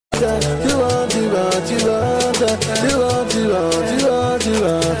Now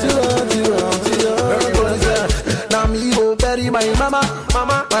me go bury my mama,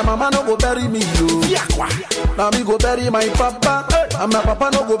 my mama no go bury me, yo. Now me go bury my papa, and my papa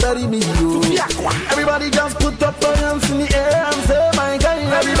no go bury me, yo. Everybody just put up your hands in the air and say, my God.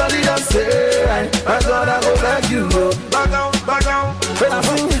 Everybody just say, my God, I go back you, yo. Back out. When I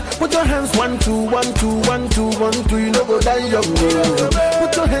sing, put your hands 1, 2, 1, 2, 1, 2, 1, 2. You no go die young, yo.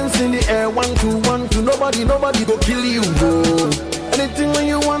 Put your hands in the air, 1, 2, 1, 2. Nobody go kill you, yo. Anything when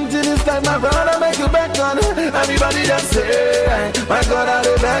you want in this life, my brother make you back on. Everybody just say, my God, I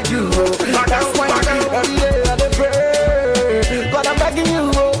dey beg you. That's why every day I dey pray. God, I'm begging you.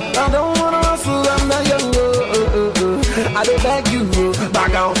 I don't wanna hustle, I'm not young. I dey beg you.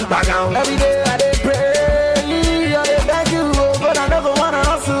 Back out. Every day I dey pray. I dey beg you. But I never wanna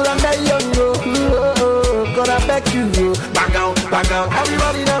hustle, I'm not young. God, I beg you. Back out.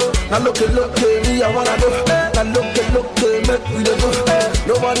 Everybody know. Now look at me, I wanna go. Now look at make me go.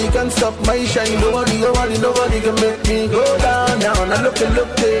 Nobody can stop my shine. Nobody can make me go down now. Now look at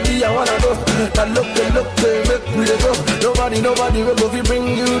me, I wanna go. Now look at make me go. Nobody will go fi bring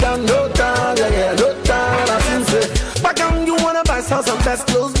you down. No time, no time. I think say. Back down, you want a best house and best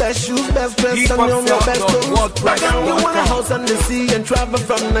clothes, best shoes, best dress, and your best clothes. Back down, you want a house on the sea and travel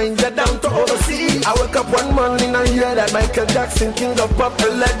from Nigeria down to overseas. I wake up one morning and hear that Michael Jackson, king of pop, the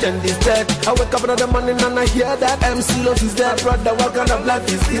legend is dead. I wake up another morning and I hear that MC Love is dead. Brother, what kind of life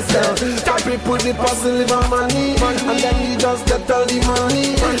is this now? Some people the person live on money, and then you just get all the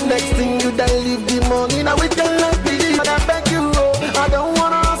money. Next thing you then leave the money. Now we can like believe, but I beg you, I don't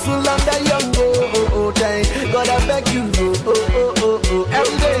wanna hustle and die young. God, I beg you,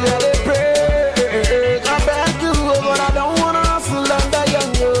 every day I dey pray. I beg you, but I don't wanna hustle and die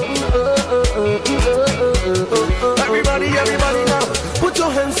young. Everybody now, put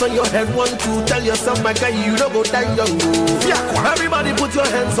your hands on your head, 1, 2. Tell yourself, my guy, you don't go die young. Everybody put your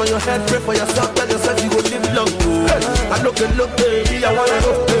hands on your head, pray for yourself, tell yourself you go live long. I look, baby, I wanna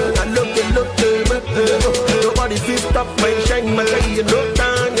go. I look, baby, nobody feel stop my shine, my guy, no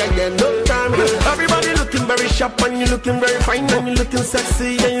time, no time. Everybody looking very sharp and you looking very fine and you looking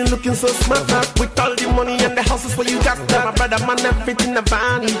sexy and you looking so smart. With all the money and the houses where you got that, my brother man, everything a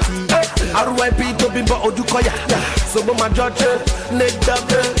vanity. R.I.P. to be but Odukoya. So my judge, Nate Dub,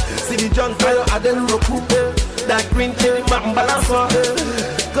 City John Fire, Aden Roku, that green tea, balance.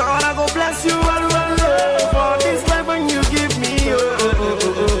 God, I go bless you and for this life when you give me.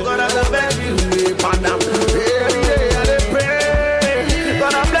 God, I go beg you, madam. Every day I dey pray.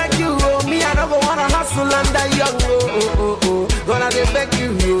 God, I beg you, me I don't go wanna hustle and die young. God, I dey beg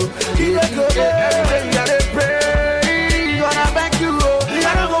you, every day I dey pray. God, I beg you, me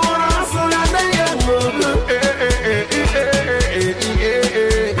I don't go wanna hustle and die young.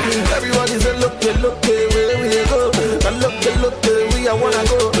 Everybody say look, where we go. Look, we I wanna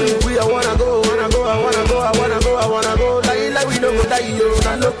go. I wanna go. Like we don't go die, yo.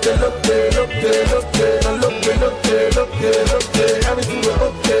 Now look, now look, everything go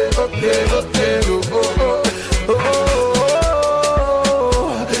okay,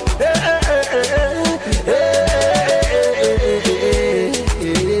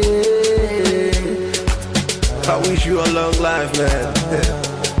 I wish you a long life, man.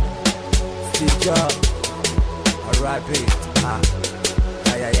 Steve Jobs, R.I.P.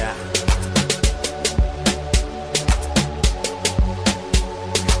 Yeah.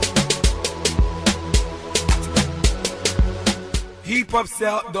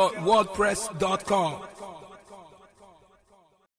 hiphopcell.wordpress.com